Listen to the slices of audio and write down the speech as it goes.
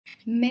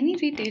Many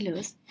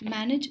retailers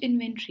manage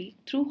inventory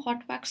through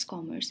HotWax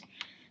Commerce,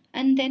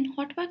 and then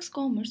HotWax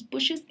Commerce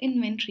pushes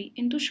inventory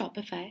into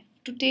Shopify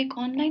to take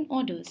online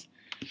orders.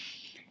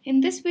 In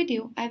this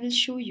video, I will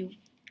show you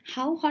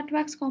how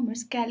HotWax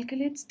Commerce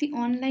calculates the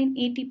online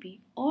ATP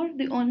or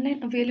the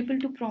online available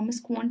to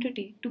promise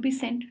quantity to be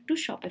sent to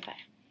Shopify.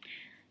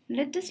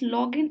 Let us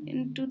log in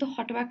into the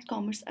HotWax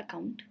Commerce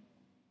account.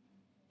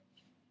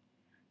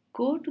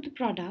 Go to the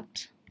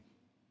products,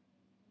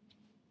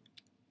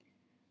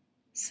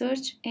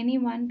 search any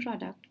one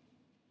product,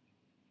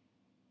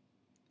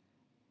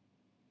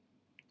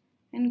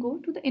 and go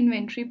to the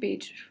inventory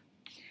page.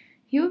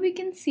 Here we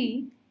can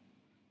see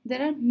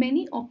there are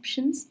many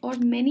options or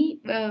many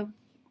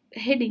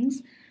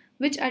headings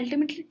which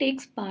ultimately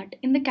takes part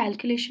in the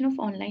calculation of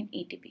online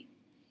ATP.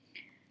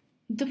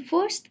 The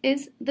first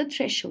is the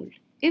threshold.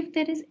 If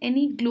there is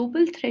any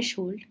global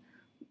threshold,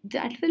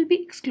 that will be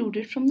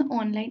excluded from the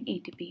online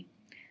ATP.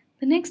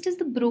 The next is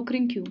the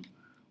brokering queue.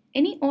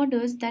 Any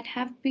orders that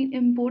have been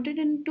imported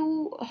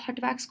into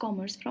HotWax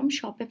Commerce from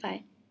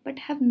Shopify but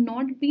have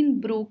not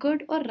been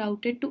brokered or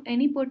routed to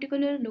any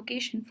particular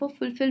location for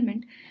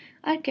fulfillment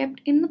are kept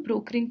in the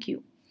brokering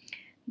queue.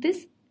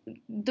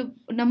 The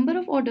number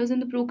of orders in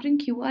the brokering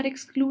queue are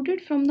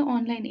excluded from the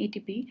online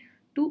ATP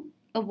to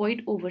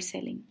avoid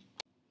overselling.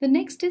 The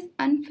next is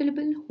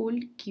unfillable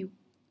hold queue.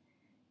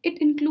 It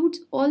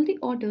includes all the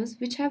orders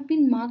which have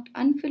been marked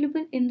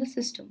unfillable in the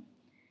system.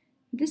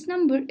 This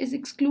number is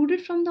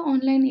excluded from the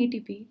online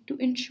ATP to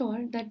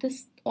ensure that the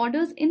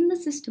orders in the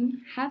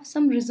system have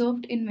some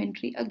reserved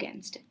inventory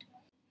against it.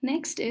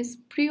 Next is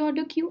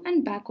pre-order queue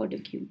and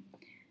backorder queue.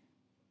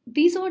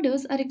 These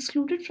orders are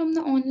excluded from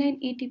the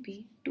online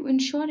ATP to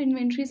ensure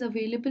inventory is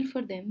available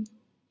for them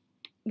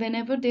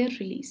whenever they are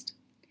released.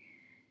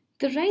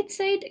 The right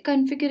side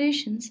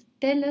configurations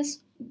tell us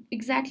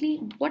exactly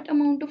what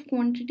amount of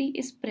quantity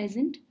is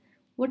present,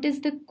 what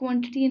is the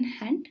quantity in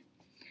hand,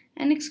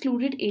 and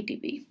excluded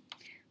ATP.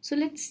 So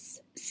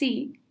let's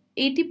see.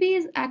 ATP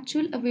is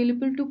actual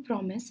available to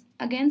promise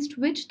against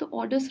which the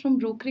orders from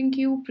brokering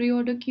queue,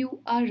 pre-order queue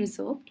are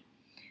reserved.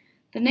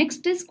 The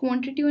next is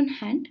quantity on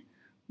hand,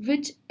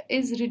 which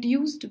is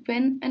reduced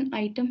when an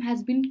item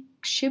has been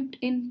shipped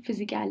in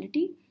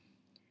physicality.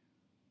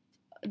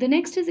 The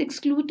next is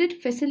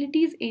excluded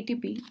facilities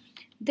ATP.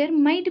 There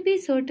might be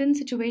certain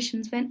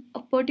situations when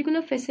a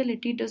particular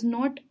facility does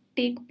not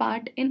take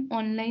part in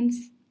online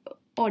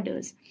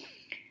orders.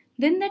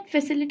 Then that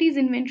facility's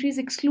inventory is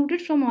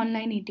excluded from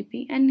online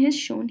ATP and is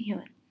shown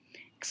here.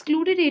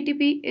 Excluded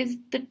ATP is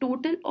the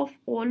total of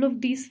all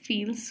of these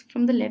fields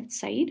from the left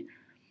side.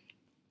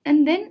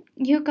 And then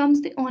here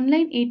comes the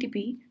online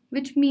ATP,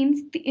 which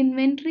means the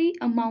inventory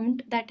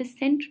amount that is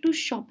sent to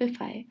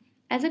Shopify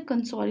as a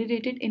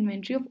consolidated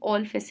inventory of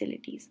all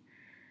facilities.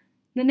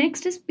 The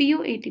next is PO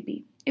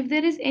ATP. If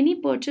there is any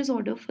purchase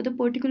order for the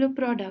particular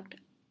product,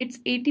 its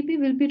ATP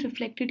will be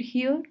reflected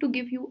here to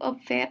give you a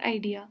fair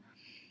idea.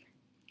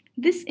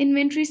 This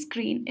inventory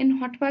screen in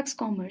HotWax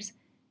Commerce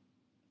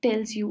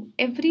tells you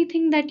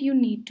everything that you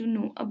need to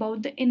know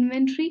about the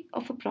inventory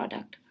of a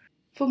product.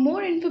 For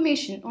more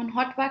information on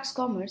HotWax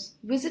Commerce,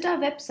 visit our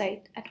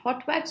website at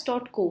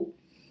hotwax.co,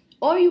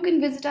 or you can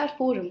visit our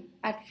forum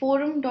at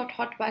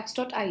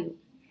forum.hotwax.io.